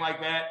or anything like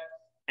that?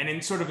 And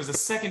then sort of as a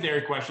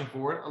secondary question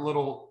for it, a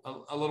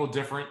little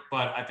different,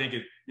 but I think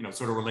it,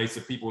 sort of relates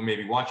to people who may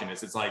be watching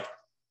this. It's like,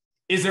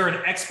 is there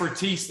an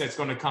expertise that's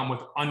going to come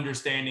with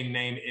understanding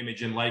name,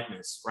 image, and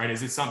likeness, right?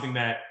 Is it something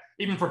that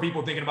even for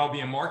people thinking about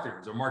being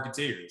marketers or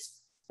marketeers,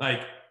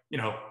 like,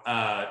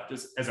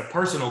 just as a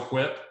personal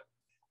quip,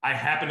 I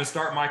happened to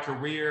start my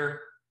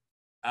career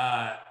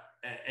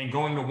and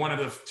going to one of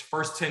the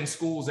first 10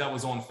 schools that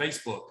was on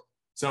Facebook.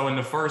 So in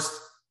the first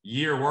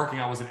year working,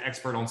 I was an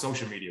expert on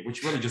social media,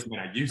 which really just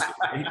meant I used it.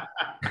 Right?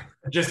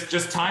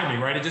 just timing,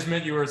 right? It just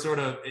meant you were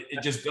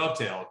it just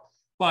dovetailed.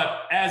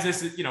 But as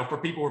this is, for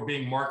people who are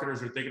being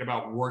marketers or thinking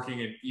about working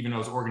in even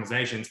those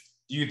organizations,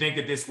 do you think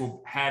that this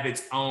will have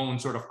its own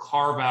sort of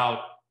carve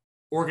out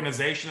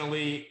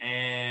organizationally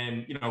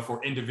and,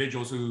 for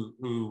individuals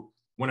who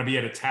want to be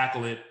able to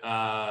tackle it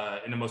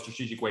in the most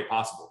strategic way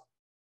possible?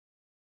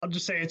 I'll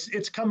just say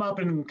it's come up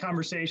in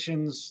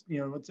conversations.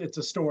 It's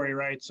a story,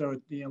 right?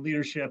 So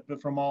leadership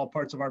from all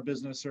parts of our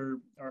business are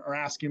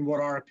asking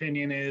what our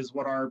opinion is,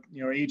 what our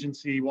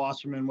agency,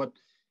 Wasserman, what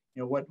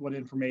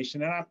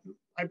information.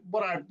 And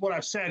what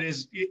I've said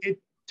is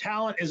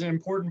talent is an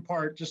important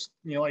part. Just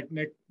like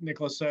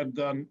Nicklaus said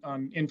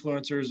on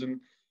influencers, and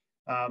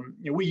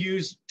we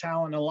use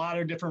talent in a lot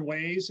of different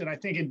ways, and I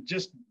think it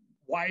just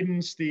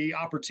widens the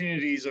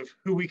opportunities of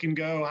who we can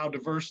go, how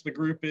diverse the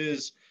group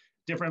is,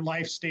 different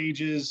life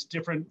stages,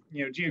 different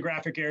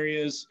geographic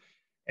areas.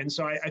 And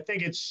so I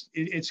think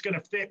it's going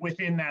to fit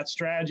within that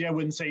strategy. I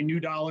wouldn't say new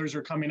dollars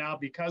are coming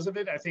out because of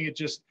it. I think it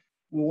just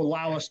will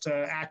allow us to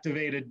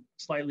activate a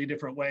slightly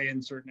different way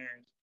in certain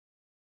areas.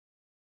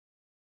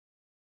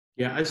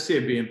 Yeah, I see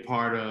it being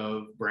part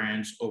of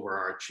brand's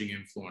overarching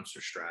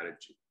influencer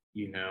strategy,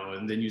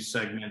 and then you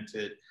segment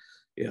it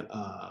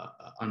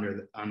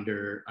under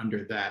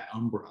that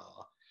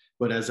umbrella.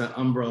 But as that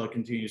umbrella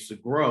continues to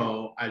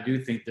grow, I do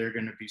think there are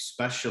going to be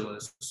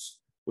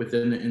specialists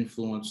within the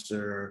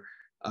influencer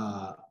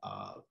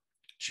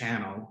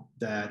channel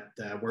that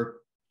work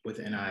with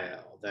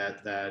NIL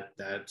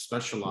that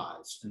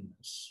specialize in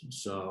this.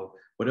 So,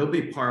 but it'll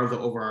be part of the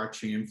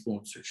overarching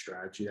influencer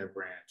strategy that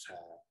brands have.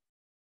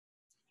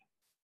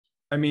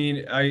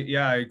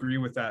 I agree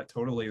with that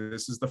totally.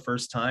 This is the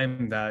first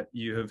time that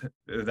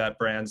that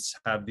brands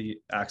have the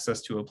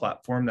access to a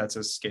platform that's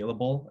as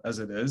scalable as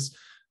it is.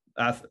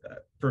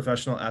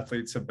 Professional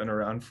athletes have been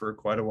around for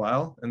quite a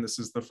while, and this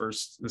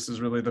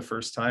is really the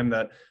first time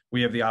that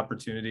we have the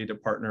opportunity to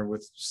partner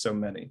with so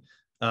many.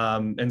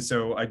 And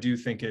so I do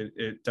think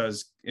it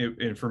does,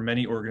 for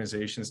many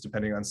organizations,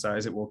 depending on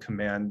size, it will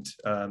command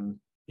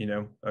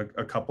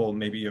a couple,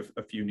 maybe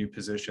a few new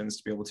positions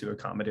to be able to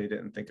accommodate it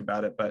and think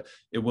about it, but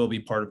it will be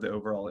part of the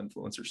overall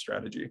influencer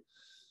strategy.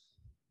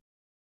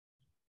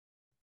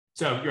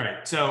 So you're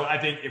right. So I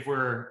think if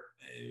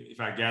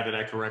I gather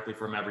that correctly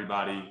from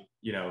everybody,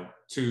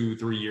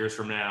 2-3 years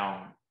from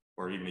now,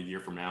 or even a year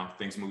from now,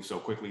 things move so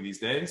quickly these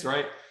days,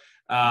 right?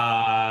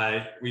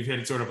 We've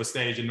hit sort of a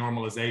stage of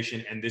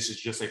normalization, and this is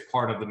just a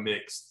part of the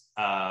mix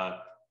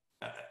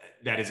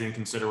that is in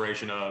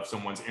consideration of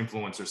someone's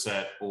influencer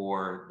set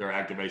or their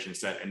activation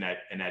set in that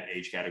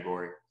age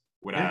category.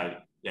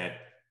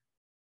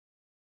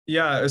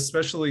 Yeah,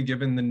 especially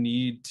given the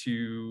need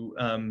to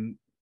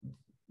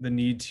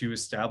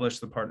establish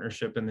the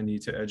partnership and the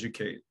need to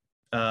educate,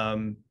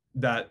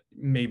 that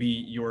maybe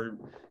your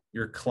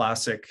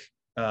classic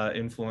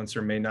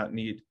influencer may not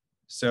need.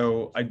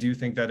 So I do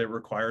think that it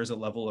requires a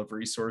level of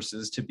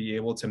resources to be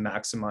able to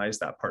maximize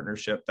that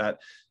partnership that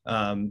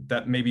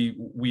that maybe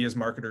we as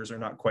marketers are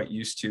not quite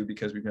used to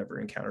because we've never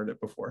encountered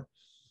it before.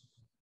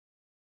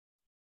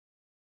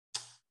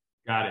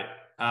 Got it.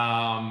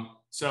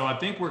 So I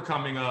think we're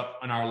coming up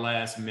on our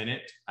last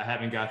minute. I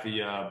haven't got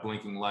the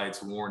blinking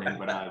lights warning,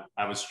 but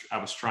I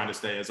was trying to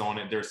stay as on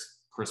it. There's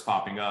Chris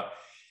popping up.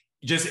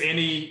 Just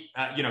any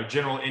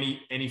general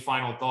any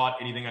final thought,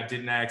 anything I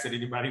didn't ask that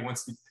anybody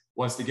wants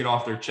to get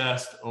off their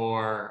chest,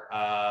 or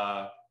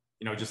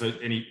just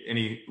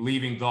any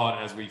leaving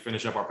thought as we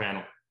finish up our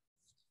panel.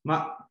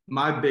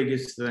 My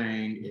biggest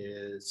thing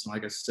is,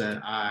 like I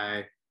said,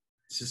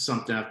 this is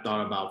something I've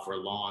thought about for a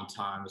long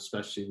time,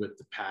 especially with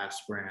the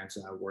past brands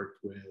that I worked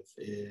with,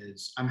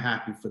 is I'm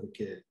happy for the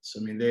kids. I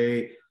mean,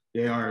 they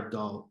are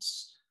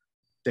adults.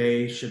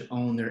 They should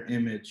own their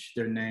image,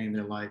 their name,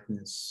 their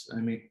likeness. I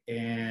mean,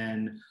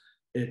 and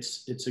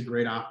it's a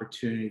great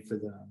opportunity for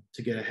them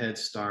to get a head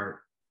start,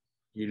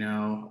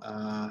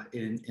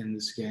 in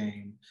this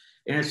game.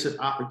 And it's an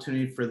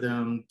opportunity for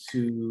them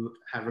to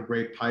have a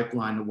great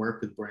pipeline to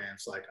work with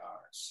brands like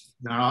ours.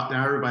 Now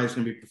everybody's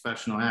going to be a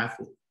professional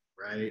athlete,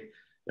 right?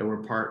 That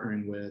we're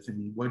partnering with,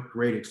 and what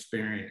great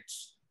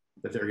experience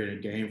that they're going to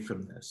gain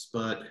from this.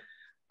 But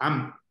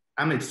I'm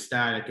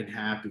ecstatic and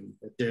happy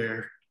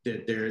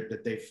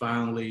that they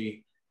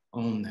finally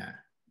own that,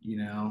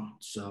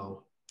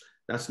 So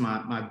that's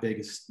my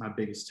biggest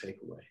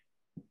takeaway.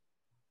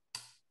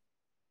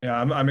 Yeah,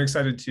 I'm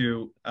excited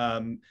too.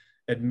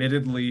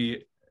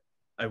 Admittedly,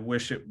 I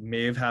wish it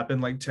may have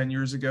happened like 10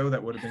 years ago.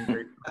 That would have been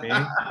great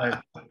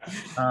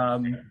for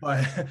me.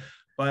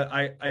 But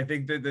I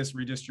think that this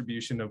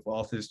redistribution of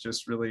wealth is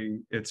just really,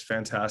 it's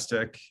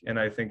fantastic. And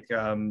I think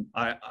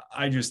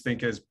I just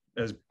think as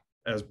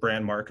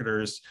brand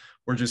marketers,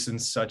 we're just in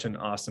such an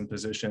awesome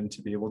position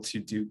to be able to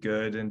do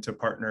good and to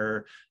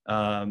partner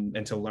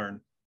and to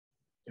learn.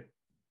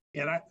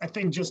 And I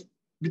think just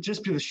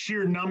the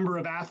sheer number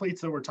of athletes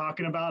that we're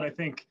talking about, I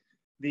think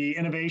the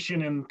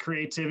innovation and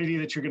creativity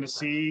that you're going to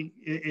see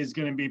is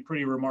going to be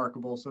pretty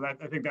remarkable. So I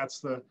think that's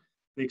the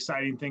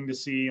exciting thing to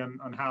see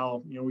on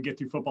how, we get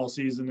through football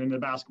season into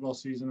basketball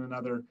season and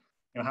other,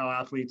 how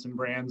athletes and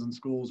brands and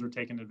schools are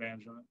taking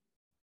advantage of it.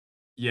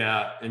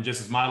 Yeah. And just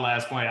as my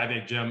last point, I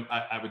think, Jim,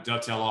 I would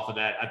dovetail off of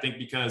that. I think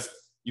because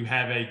you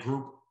have an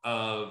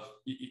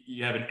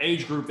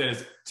age group that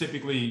is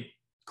typically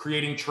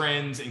creating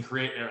trends and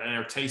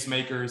are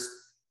tastemakers,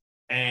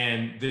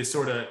 and this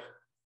sort of,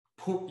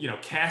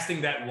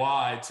 casting that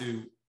wide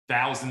to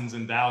thousands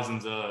and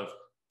thousands of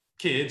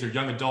kids or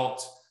young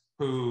adults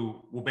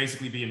who will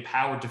basically be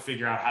empowered to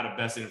figure out how to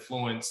best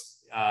influence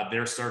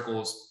their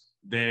circles,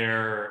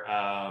 their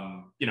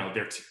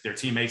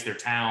teammates, their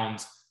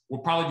towns,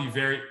 would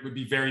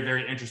be very,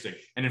 very interesting.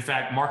 And in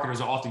fact,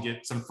 marketers will often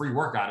get some free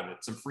work out of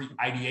it, some free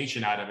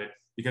ideation out of it,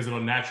 because it'll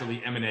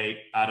naturally emanate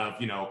out of,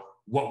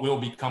 what will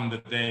become the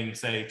thing,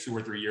 say 2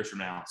 or 3 years from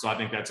now. So I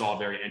think that's all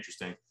very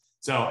interesting.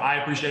 So I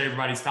appreciate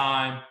everybody's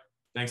time.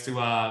 Thanks to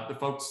the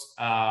folks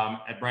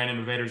at Brand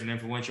Innovators and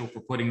Influential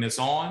for putting this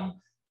on.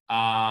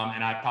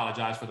 And I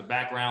apologize for the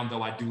background,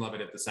 though I do love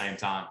it at the same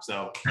time.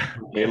 So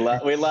we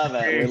love it. We love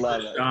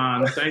it.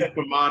 Shaun, thanks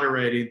for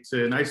moderating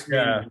too. Nice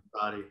meeting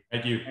everybody.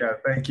 Thank you. Yeah,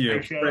 thank you.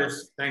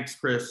 Thanks,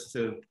 Chris,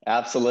 too.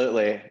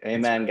 Absolutely.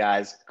 Amen,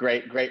 guys.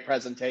 Great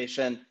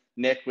presentation.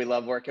 Nick, we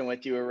love working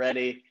with you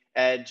already.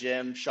 Ed,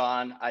 Jim,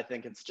 Shaun, I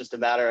think it's just a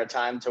matter of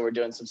time till we're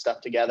doing some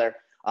stuff together.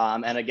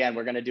 And again,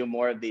 we're going to do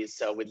more of these.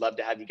 So we'd love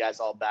to have you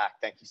guys all back.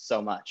 Thank you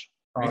so much.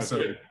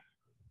 Awesome.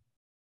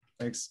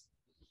 Thanks.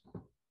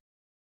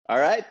 All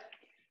right.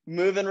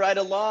 Moving right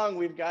along,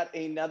 we've got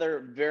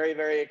another very,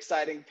 very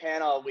exciting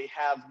panel. We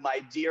have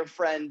my dear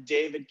friend,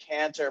 David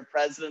Cantor,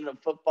 President of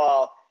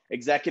Football,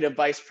 Executive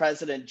Vice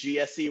President,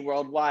 GSE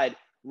Worldwide,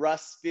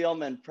 Russ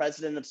Spielman,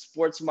 President of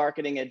Sports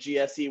Marketing at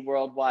GSE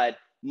Worldwide,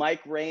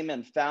 Mike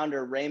Raymond,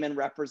 Founder, Raymond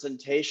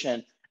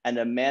Representation, and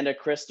Amanda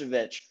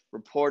Kristovich,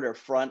 Reporter,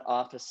 Front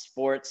Office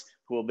Sports,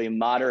 who will be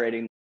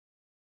moderating